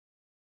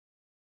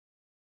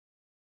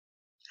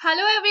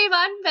Hello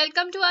everyone,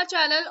 welcome to our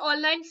channel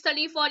Online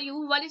Study for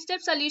You, one-step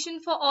solution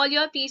for all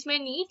your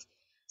placement needs.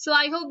 So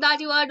I hope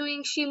that you are doing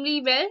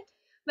extremely well.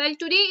 Well,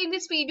 today in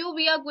this video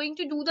we are going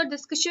to do the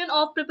discussion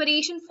of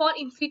preparation for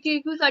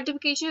InfyTQ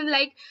certification,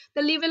 like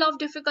the level of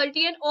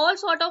difficulty and all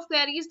sort of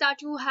queries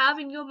that you have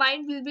in your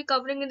mind will be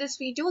covering in this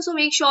video. So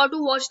make sure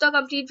to watch the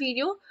complete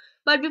video.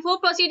 But before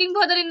proceeding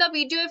further in the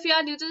video, if you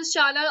are new to this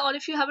channel or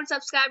if you haven't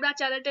subscribed our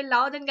channel till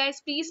now, then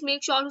guys please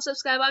make sure to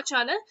subscribe our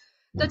channel.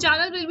 The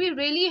channel will be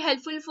really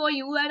helpful for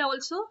you and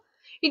also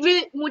it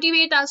will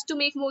motivate us to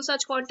make more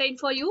such content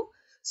for you.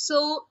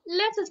 So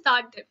let's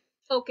start then.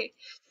 Okay,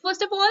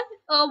 first of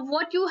all,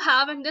 what you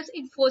have in this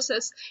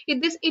Infosys,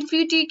 in this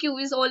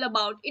InfyTQ is all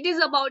about. It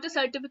is about a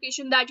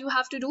certification that you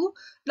have to do.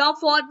 Now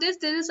for this,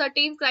 there is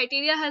certain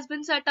criteria has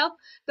been set up.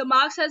 The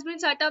marks has been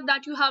set up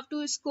that you have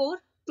to score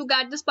to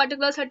get this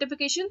particular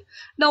certification.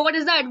 Now what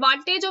is the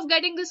advantage of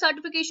getting this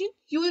certification?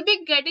 You will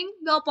be getting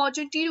the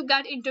opportunity to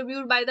get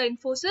interviewed by the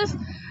Infosys.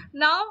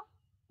 Now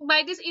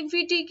by this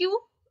InfyTQ,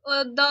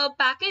 the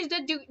package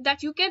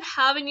that you can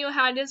have in your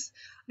hand is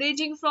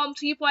ranging from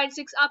 3.6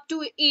 up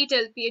to 8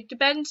 LP. It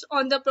depends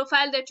on the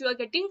profile that you are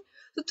getting.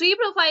 So three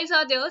profiles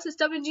are there.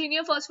 System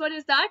engineer, first one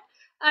is that,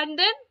 and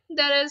then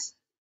there is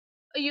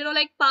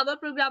like power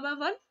programmer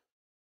one,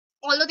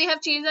 although they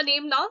have changed the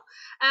name now,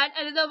 and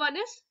another one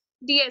is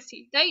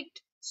DSC, right?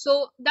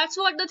 So that's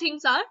what the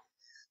things are.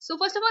 So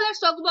first of all,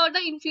 let's talk about the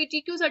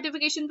InfyTQ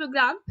certification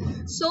program.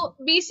 So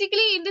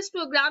basically in this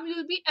program you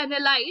will be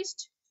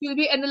analyzed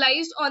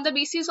on the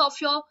basis of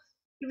your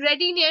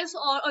readiness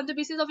or on the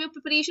basis of your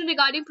preparation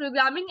regarding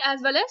programming as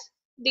well as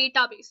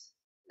database,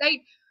 right?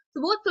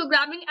 So both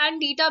programming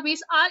and database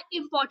are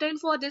important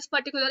for this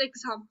particular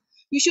exam.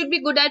 You should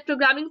be good at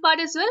programming part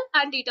as well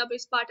and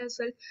database part as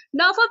well.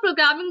 Now for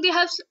programming, they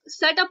have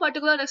set a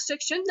particular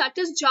restriction, that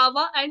is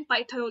Java and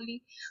Python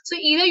only. So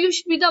either you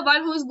should be the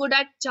one who is good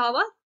at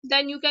Java,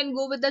 then you can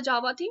go with the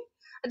Java thing.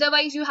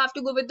 Otherwise you have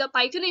to go with the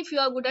Python if you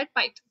are good at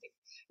Python thing,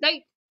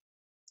 right?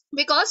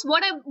 Because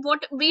what I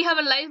have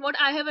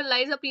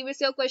analyzed the previous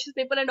year question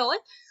paper and all.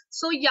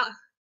 So yeah,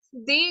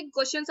 the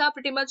questions are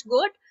pretty much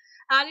good,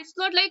 and it's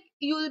not like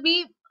you'll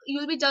be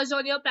judged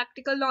on your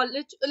practical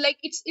knowledge. Like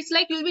it's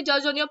like you'll be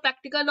judged on your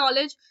practical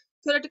knowledge,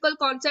 theoretical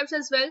concepts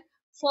as well.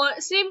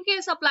 For same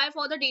case apply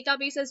for the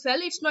database as well.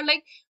 It's not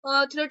like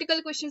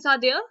theoretical questions are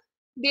there.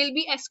 There'll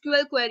be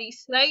SQL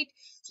queries, right?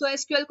 So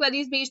SQL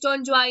queries based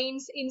on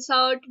joins,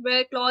 insert,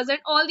 where clause, and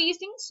all these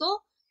things. So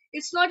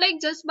it's not like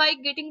just by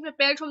getting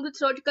prepared from the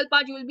theoretical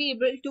part you will be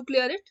able to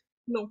clear it.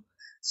 No.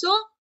 So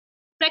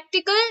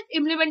practical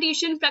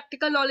implementation,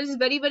 practical knowledge is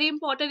very, very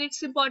important.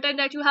 It's important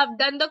that you have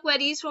done the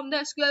queries from the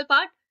SQL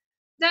part.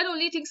 Then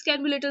only things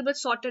can be little bit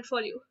sorted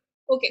for you.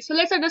 Okay, so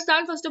let's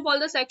understand first of all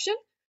the section.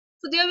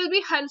 So there will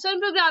be hands-on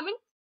programming,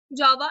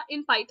 Java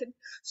in Python.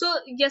 So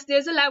yes,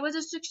 there's a language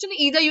restriction.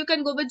 Either you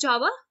can go with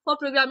Java for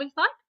programming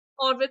part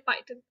or with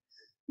Python.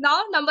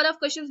 Now number of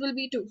questions will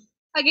be 2.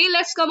 Again,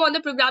 let's come on the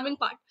programming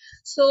part.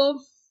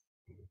 So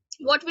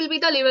what will be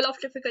the level of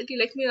difficulty?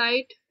 Let me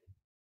write.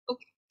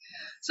 Okay,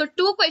 so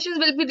 2 questions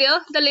will be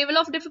there. The level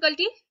of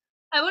difficulty,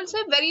 I won't say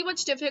very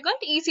much difficult,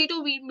 easy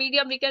to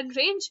medium we can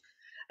range,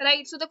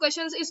 right? So the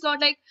questions is not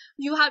like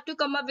you have to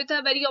come up with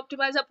a very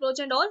optimized approach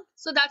and all.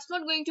 So that's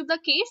not going to be the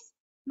case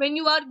when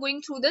you are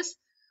going through this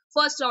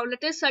first round,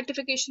 that is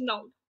certification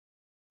round,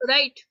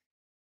 right?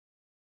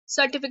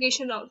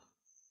 Certification round.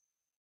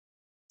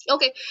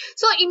 Okay,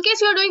 so in case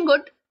you are doing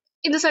good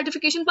in the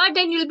certification part,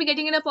 then you will be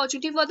getting an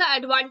opportunity for the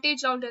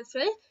advantage round as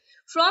well.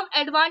 From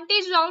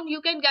advantage round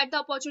you can get the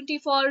opportunity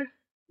for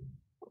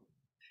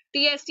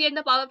TST and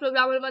the power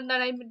programmer one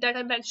that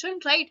I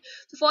mentioned, right?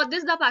 So for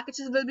this the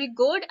packages will be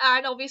good,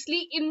 and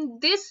obviously in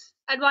this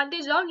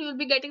advantage round you will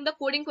be getting the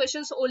coding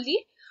questions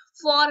only,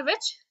 for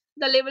which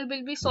the level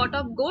will be sort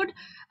of good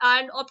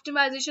and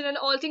optimization and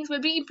all things will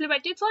be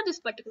implemented for this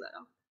particular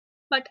round.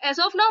 But as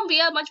of now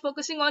we are much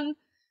focusing on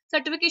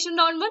certification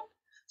round 1.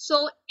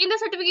 So in the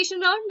certification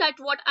round, that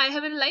what I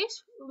have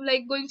analyzed,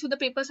 like going through the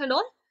papers and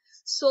all,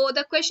 so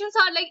the questions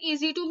are like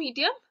easy to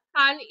medium,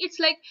 and it's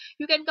like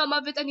you can come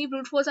up with any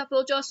brute force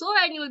approach or so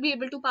and you will be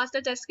able to pass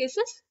the test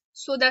cases.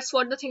 So that's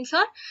what the things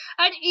are.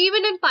 And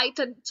even in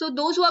Python, so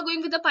those who are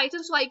going with the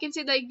Python, so I can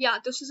say like yeah,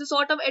 this is a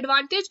sort of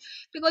advantage,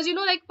 because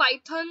like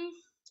Python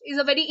is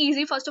a very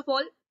easy, first of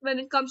all, when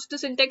it comes to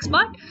syntax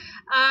part,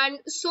 and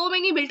so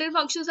many built-in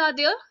functions are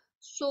there.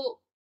 So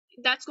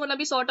that's gonna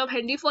be sort of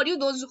handy for you,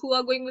 those who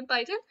are going with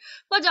Python.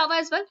 For Java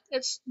as well,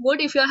 it's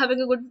good if you're having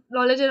a good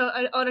knowledge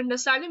or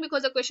understanding,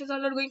 because the questions are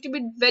not going to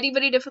be very,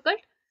 very difficult.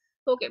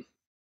 Okay,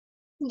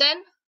 then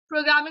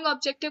programming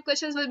objective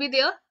questions will be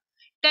there,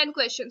 10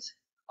 questions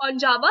on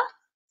Java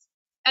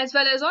as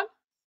well as on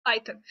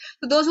Python.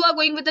 So those who are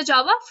going with the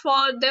Java,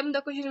 for them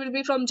the question will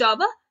be from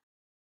Java,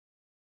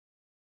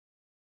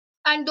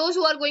 and those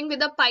who are going with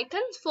the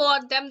Python, for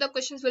them the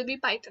questions will be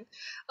Python.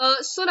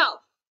 So now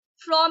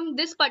from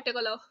this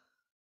particular,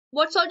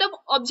 what sort of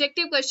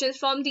objective questions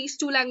from these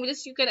 2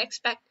 languages you can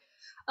expect?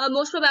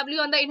 Most probably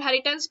on the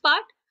inheritance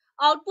part,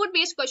 output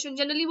based question.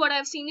 Generally what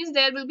I've seen is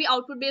there will be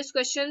output based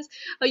questions.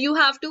 You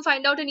have to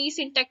find out any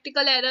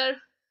syntactical error.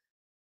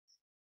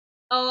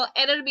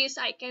 Error based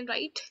I can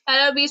write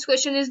error based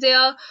question is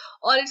there,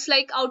 or it's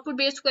like output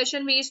based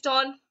question based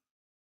on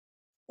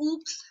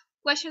oops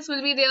questions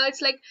will be there.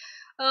 It's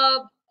uh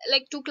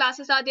like two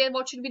classes are there,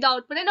 what should be the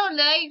output, and all,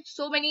 like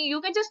so many. You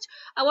can just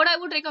what I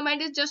would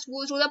recommend is just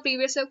go through the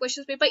previous year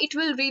questions paper. It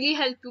will really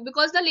help you,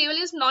 because the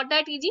level is not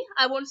that easy.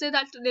 I won't say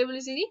that level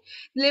is easy.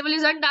 Level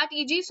isn't that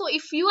easy. So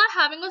if you are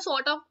having a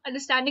sort of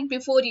understanding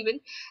before even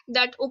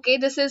that, okay,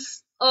 this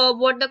is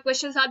what the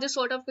questions are, this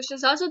sort of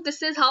questions are, so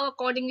this is how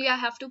accordingly I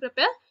have to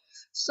prepare.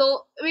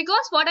 So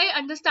because what I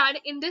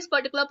understand in this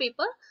particular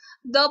paper,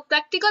 the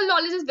practical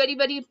knowledge is very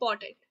very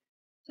important,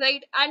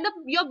 right? And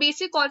your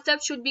basic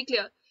concept should be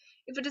clear.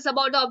 If it is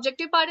about the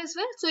objective part as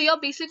well, so your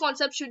basic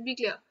concept should be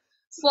clear.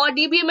 For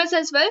DBMS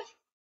as well,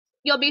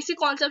 your basic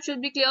concept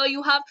should be clear.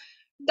 You have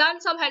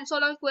done some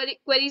hands-on on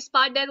queries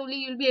part, then only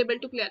you'll be able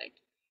to clear it,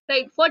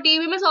 right? For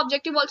DBMS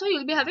objective also,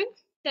 you'll be having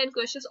 10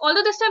 questions.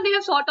 Although this time they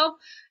have sort of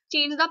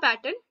changed the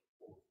pattern.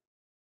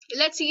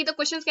 Let's see, the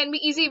questions can be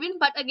easy even,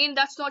 but again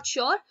that's not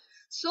sure.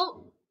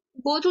 So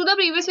go through the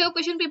previous year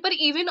question paper.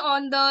 Even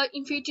on the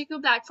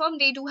InfyTQ platform,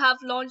 they do have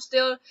launched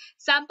their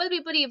sample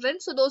paper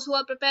event. So those who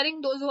are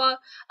preparing, those who are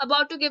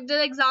about to give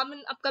their exam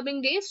in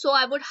upcoming days, so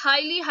I would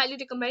highly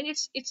recommend,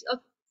 it's a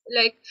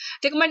like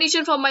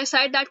recommendation from my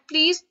side, that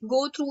please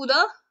go through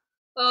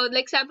the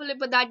like sample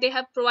paper that they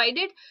have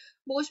provided.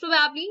 Most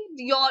probably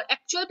your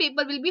actual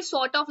paper will be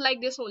sort of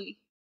like this only,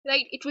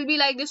 right? It will be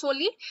like this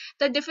only.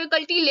 The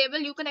difficulty level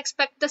you can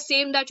expect the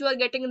same that you are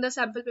getting in the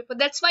sample paper.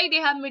 That's why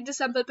they have made the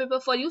sample paper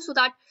for you, so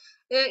that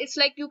it's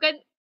like you can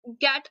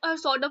get a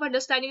sort of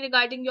understanding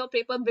regarding your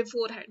paper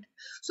beforehand.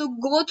 So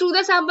go through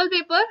the sample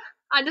paper,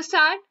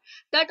 understand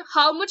that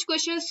how much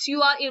questions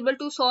you are able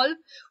to solve,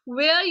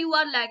 where you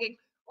are lagging,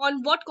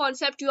 on what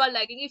concept you are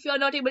lagging. If you are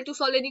not able to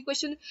solve any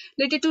question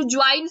related to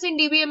joins in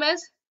DBMS,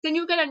 then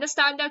you can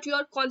understand that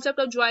your concept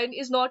of join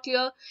is not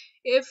clear.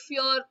 If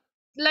you're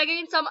lagging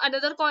in some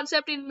another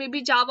concept in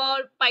maybe Java or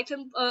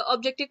Python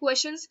objective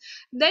questions,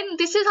 then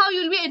this is how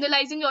you'll be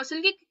analyzing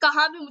yourself कि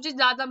कहाँ पे मुझे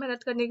ज़्यादा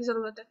मेहनत करने की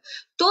ज़रूरत है.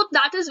 तो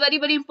that is very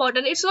very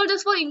important. It's not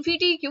just for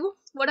InfyTQ.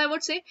 What I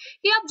would say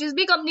कि आप जिस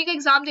भी कंपनी का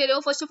एग्जाम दे रहे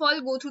हो, first of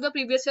all go through the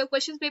previous year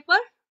questions paper.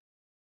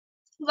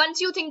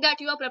 Once you think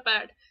that you are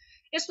prepared,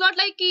 it's not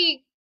like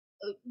कि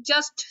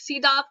just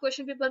सीधा आप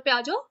question paper पे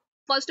आ जाओ.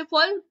 First of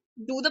all,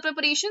 do the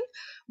preparation.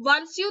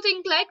 Once you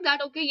think like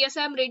that, okay, yes,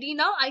 I am ready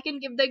now, I can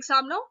give the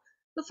exam now.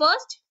 So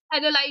first,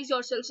 analyze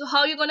yourself. So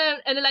how you gonna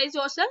analyze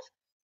yourself?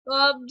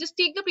 Just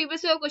take the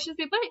previous year question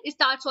paper,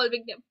 start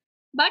solving them.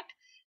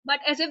 But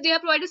as if they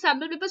have provided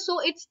sample paper, so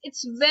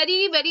it's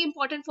very very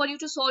important for you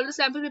to solve the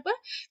sample paper,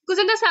 because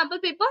in the sample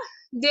paper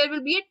there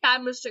will be a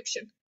time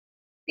restriction.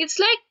 It's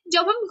like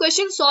जब हम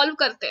question solve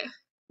करते हैं,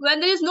 when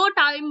there is no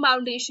time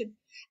boundation,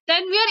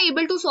 then we are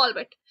able to solve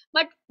it.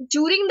 But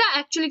during the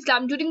actual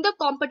exam, during the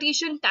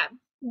competition time,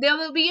 there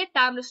will be a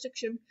time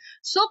restriction.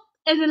 So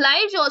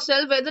analyze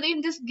yourself whether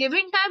in this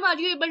given time are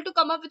you able to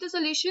come up with a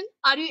solution,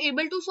 are you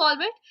able to solve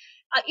it,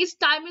 is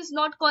time is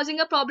not causing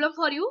a problem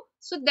for you.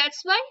 So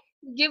that's why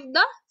give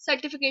the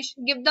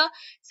certification, give the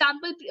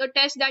sample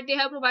test that they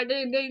have provided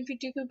in the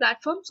InfyTQ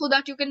platform, so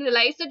that you can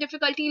realize the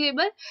difficulty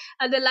level,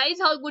 analyze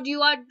how good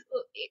you are,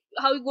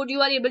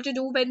 able to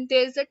do when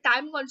there is a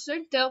time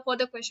constraint there for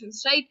the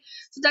questions, right?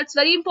 So that's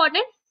very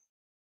important.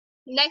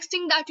 Next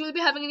thing that you will be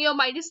having in your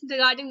mind is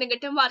regarding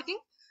negative marking.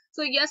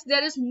 So yes,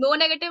 there is no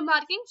negative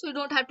marking, so you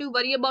don't have to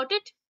worry about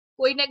it.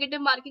 कोई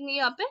negative marking नहीं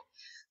यहाँ पे.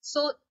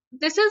 So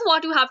this is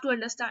what you have to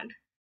understand,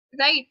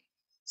 right?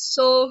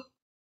 So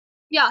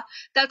yeah,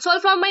 that's all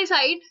from my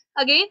side.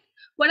 Again,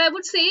 what I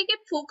would say is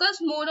focus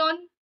more on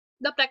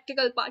the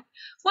practical part.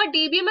 For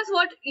DBMS,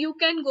 what you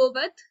can go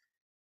with,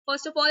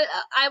 first of all,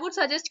 I would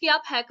suggest कि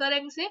आप hacker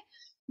rank से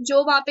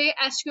जो वहाँ पे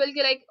SQL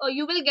के like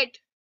you will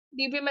get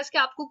DBMS के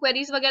आपको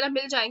queries वगैरह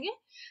मिल जाएंगे,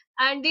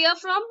 and they are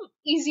from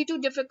easy to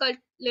difficult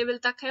level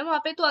तक है वहाँ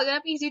पे. तो अगर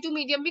आप easy to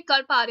medium भी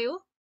कर पा रहे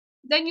हो,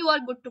 then you are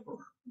good to go.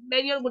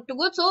 Then you are good to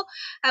go. So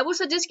I would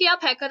suggest कि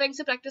आप hacker rank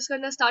से practice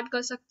करना start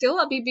कर सकते हो.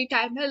 अभी भी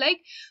time है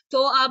like,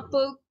 तो आप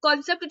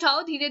concept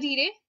उठाओ धीरे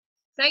धीरे,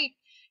 right?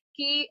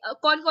 कि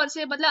कौन कौन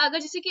से, मतलब अगर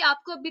जैसे कि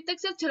आपको अभी तक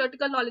सिर्फ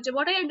theoretical knowledge है.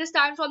 What I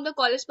understand from the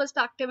college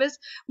perspective is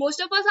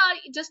most of us are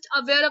just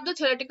aware of the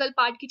theoretical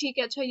part कि ठीक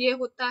है अच्छा ये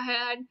होता है,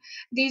 and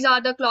these are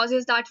the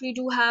clauses that we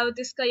do have,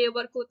 this का ये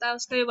work होता है,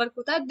 उसका ये work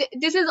होता है.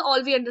 This is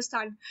all we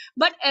understand.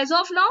 But as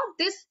of now,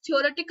 this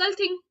theoretical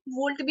thing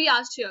won't be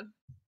asked here.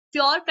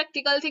 Pure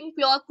practical thing,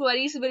 pure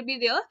queries will be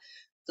there.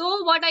 So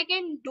what I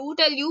can do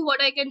tell you,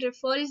 what I can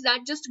refer is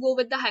that just go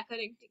with the hacker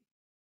rank thing.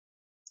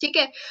 ठीक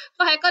है,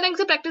 तो hacker rank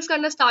से practice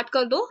करना start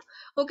कर दो.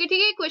 Okay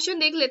ठीक है, question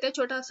देख लेते हैं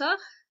छोटा सा.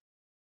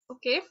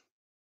 ओके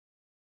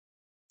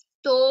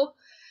तो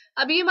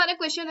अभी हमारा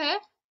क्वेश्चन है,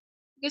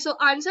 so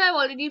answer I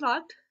already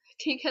marked,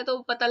 ठीक है, तो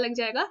पता लग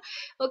जाएगा.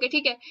 ओके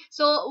ठीक है,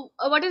 so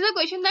what is the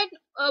question that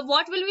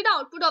what will be the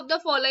output of the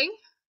following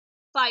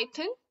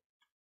Python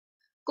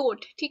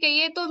code, ठीक है,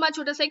 ये तो हमारा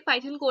छोटा सा एक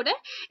पाइथन कोड है.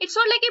 इट्स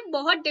नॉट लाइक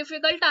बहुत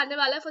डिफिकल्ट आने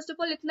वाला है. फर्स्ट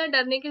ऑफ ऑल इतना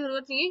डरने की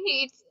जरूरत नहीं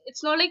है.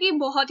 इट्स नॉट लाइक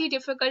बहुत ही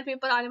डिफिकल्ट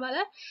पेपर आने वाला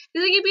है.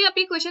 जैसे कि भी आप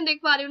ये क्वेश्चन देख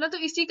पा रहे हो ना, तो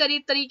इसी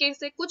तरीके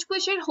से कुछ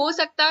क्वेश्चन हो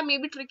सकता है मे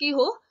बी ट्रिकी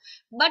हो,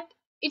 but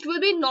it will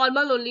be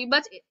normal only.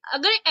 But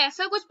अगर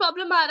ऐसा कुछ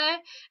प्रॉब्लम आ रहा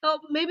है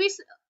मे बी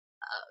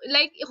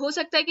लाइक हो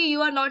सकता है कि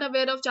you are not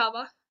aware of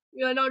Java,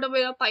 you are not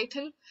aware of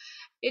Python,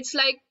 it's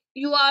like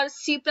you are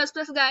C++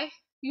 guy,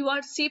 you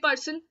are C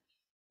person,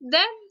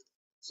 then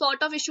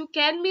sort of issue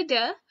can be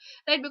there,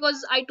 right?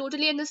 Because I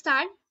totally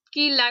understand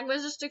कि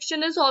language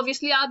restriction is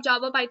obviously आप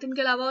Java Python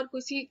के अलावा और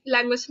किसी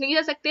language नहीं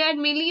जा सकते,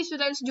 and mainly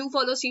students do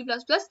follow C++,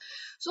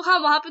 so हाँ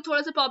वहाँ पे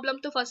थोड़ा सा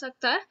problem तो फंस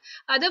सकता है.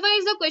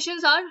 Otherwise the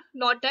questions are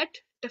not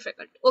that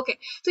difficult. Okay,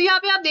 तो यहाँ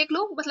पे आप देख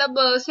लो,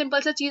 मतलब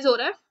simple सा चीज हो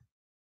रहा है.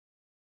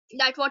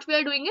 That what we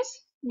are doing is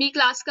B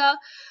class का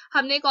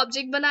हमने एक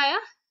object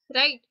बनाया,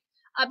 right?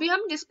 अभी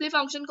हम डिस्प्ले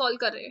फंक्शन कॉल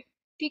कर रहे हैं,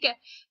 ठीक है.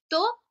 तो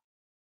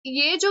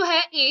ये जो है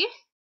ए,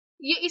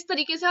 ये इस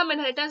तरीके से हम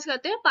इनहेरिटेंस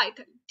करते हैं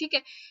पाइथन, ठीक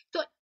है.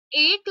 तो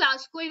ए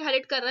क्लास को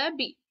इनहेरिट कर रहा है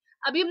बी.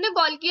 अभी हमने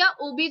कॉल किया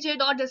obj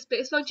डॉट डिस्प्ले,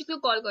 इस फंक्शन को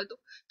कॉल कर दो.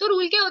 तो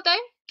रूल क्या होता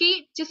है कि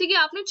जैसे कि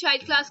आपने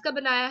चाइल्ड क्लास का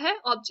बनाया है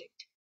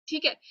ऑब्जेक्ट,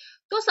 ठीक है,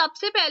 तो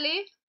सबसे पहले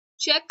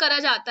चेक करा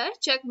जाता है,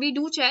 check we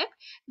do check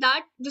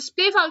that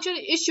display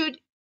function is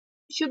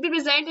should be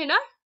present in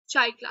our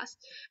child class.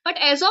 But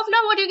as of now,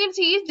 what you can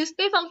see is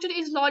display function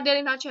is not there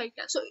in our child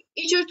class. So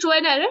it should throw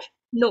an error?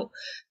 No.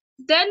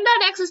 Then the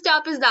next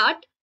step is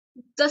that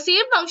the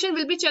same function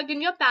will be checked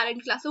in your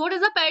parent class. So what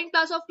is the parent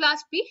class of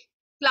class B?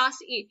 Class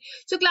A.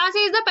 So class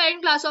A is the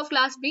parent class of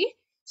class B.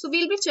 So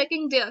we'll be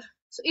checking there.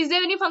 So is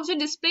there any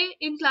function display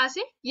in class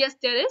A? Yes,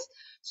 there is.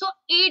 So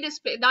A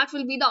display, that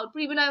will be the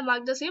output. Even I have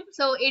marked the same.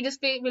 So A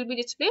display will be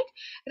displayed,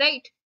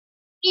 right?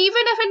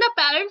 Even if in the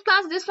parent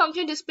class this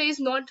function display is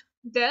not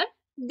there,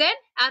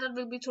 then error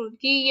will be thrown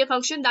कि ये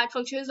function, that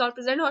function is not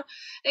present, or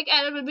like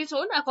error will be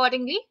thrown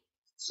accordingly.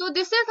 So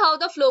this is how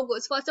the flow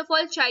goes. First of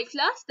all child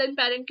class, then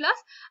parent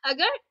class.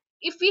 Agar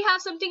if we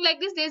have something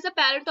like this, there is a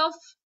parent of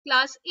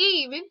class A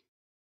even,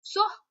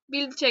 so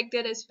we'll check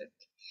there as well,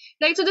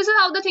 right? So this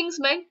is how the things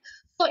went.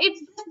 So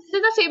this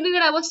is the same thing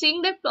that I was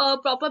saying, that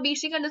proper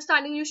basic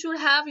understanding you should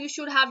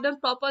have done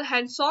proper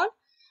hands-on.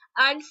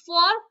 And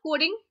for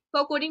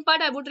coding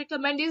part, I would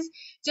recommend is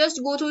just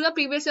go through the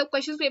previous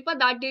questions paper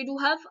that they do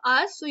have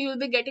asked, so you will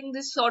be getting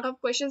this sort of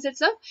questions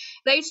itself,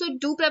 right? So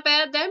do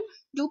prepare them,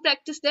 do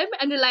practice them,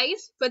 and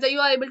realize whether you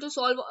are able to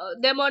solve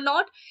them or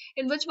not,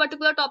 in which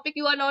particular topic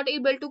you are not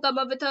able to come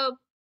up with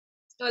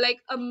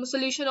a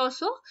solution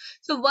also.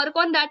 So work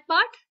on that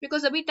part,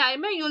 because every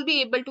time you will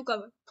be able to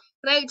cover,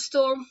 right?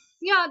 So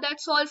yeah,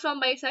 that's all from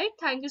my side.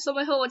 Thank you so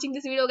much for watching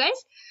this video,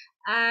 guys,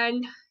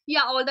 and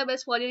yeah, all the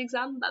best for your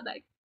exam. Bye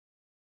bye.